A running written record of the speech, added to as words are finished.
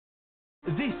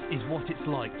This is what it's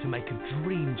like to make a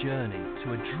dream journey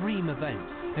to a dream event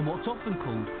in what's often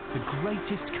called the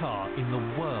greatest car in the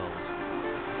world.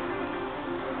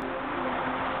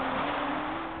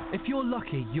 If you're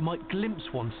lucky, you might glimpse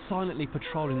one silently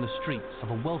patrolling the streets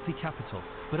of a wealthy capital,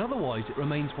 but otherwise it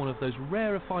remains one of those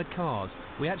rarefied cars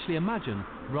we actually imagine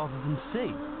rather than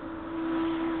see.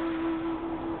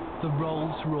 The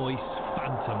Rolls-Royce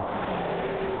Phantom.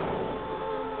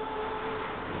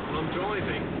 I'm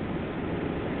driving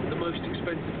the most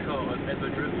expensive car I've ever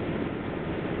driven.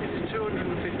 It's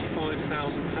 £255,000.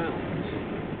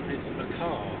 It's a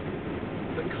car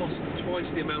that costs twice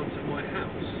the amount of my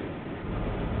house.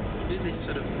 In this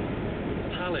sort of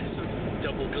palace of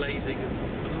double glazing and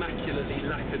immaculately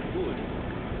lacquered wood.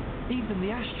 Even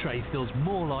the ashtray feels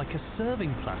more like a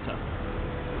serving platter.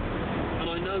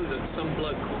 And I know that some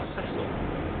bloke called Cecil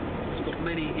has got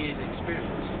many years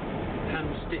experience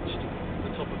hand-stitched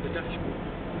the top of the dashboard.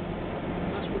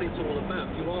 That's what it's all about.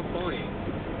 You are buying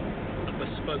a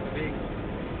bespoke vehicle,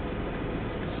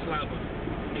 a slab of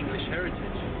English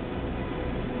heritage.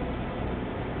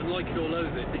 And like it all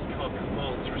over, this car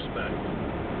commands respect.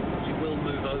 You will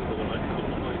move over when I come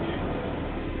behind you.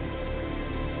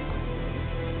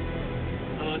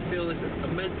 And I feel this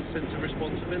immense sense of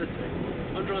responsibility.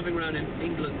 I'm driving around in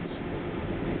England's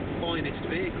finest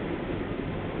vehicle.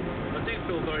 I do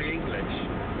feel very English,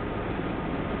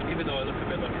 even though I look a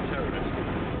bit like a terrorist.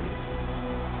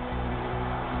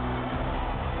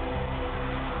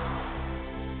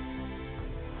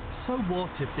 So what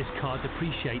if this car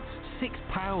depreciates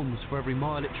 £6 for every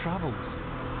mile it travels?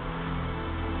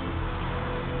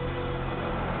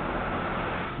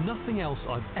 Nothing else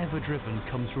I've ever driven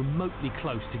comes remotely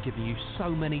close to giving you so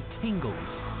many tingles.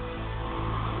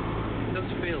 It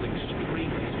does feel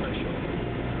extremely special.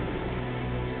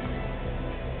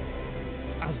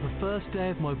 As the first day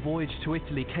of my voyage to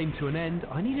Italy came to an end,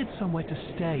 I needed somewhere to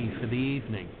stay for the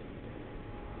evening.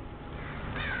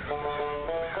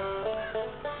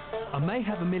 I may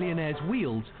have a millionaire's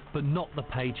wheels, but not the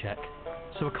paycheck,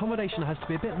 so accommodation has to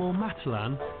be a bit more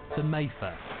Matalan than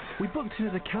Mayfair. We booked in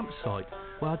at a campsite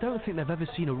where I don't think they've ever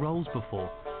seen a Rolls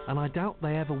before, and I doubt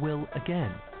they ever will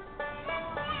again.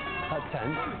 That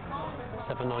tent,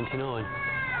 £7.99.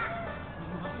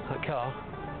 That car,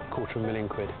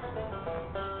 £250,000.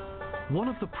 One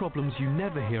of the problems you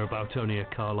never hear about owning a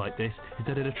car like this is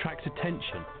that it attracts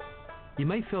attention. You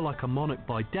may feel like a monarch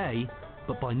by day,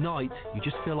 but by night, you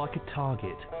just feel like a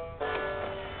target.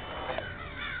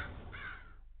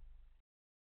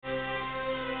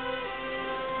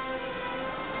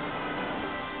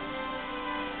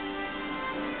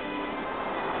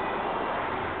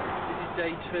 This is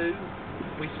day 2.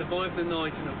 We survived the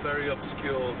night in a very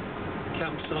obscure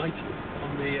campsite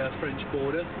on the French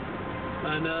border.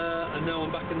 And now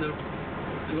I'm back in the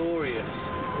glorious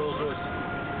Rolls-Royce.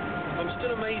 I'm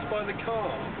still amazed by the car.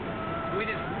 We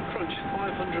did crunch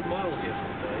 500 miles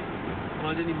yesterday, and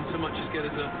I didn't even so much as get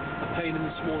as a pain in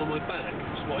the small of my back,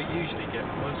 which is what I usually get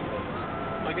for most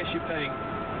cars. I guess you're paying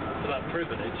for that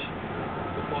privilege,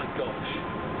 but my gosh,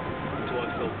 do I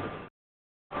feel privileged.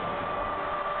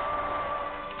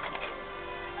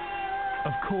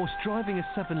 Of course, driving a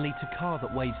 7-litre car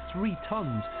that weighs 3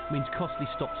 tonnes means costly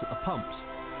stops at the pumps.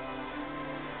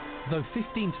 Though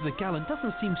 15 to the gallon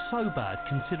doesn't seem so bad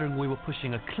considering we were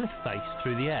pushing a cliff face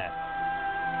through the air.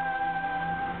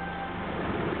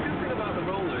 The good thing about the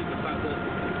roller is the fact that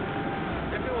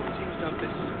everyone seems to have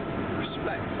this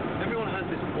respect. Everyone has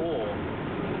this awe,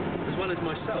 as well as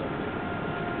myself.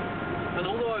 And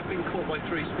although I've been caught by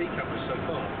 3 speed cameras so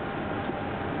far,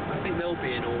 I think they'll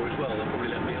be in awe as well. They'll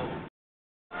probably let me off.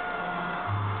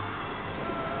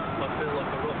 I feel like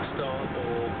a rock star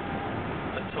or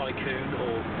a tycoon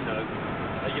or, you know,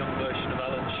 a young version of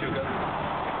Alan Sugar.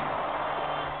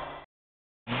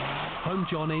 Home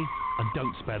Johnny, and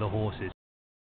don't spare the horses.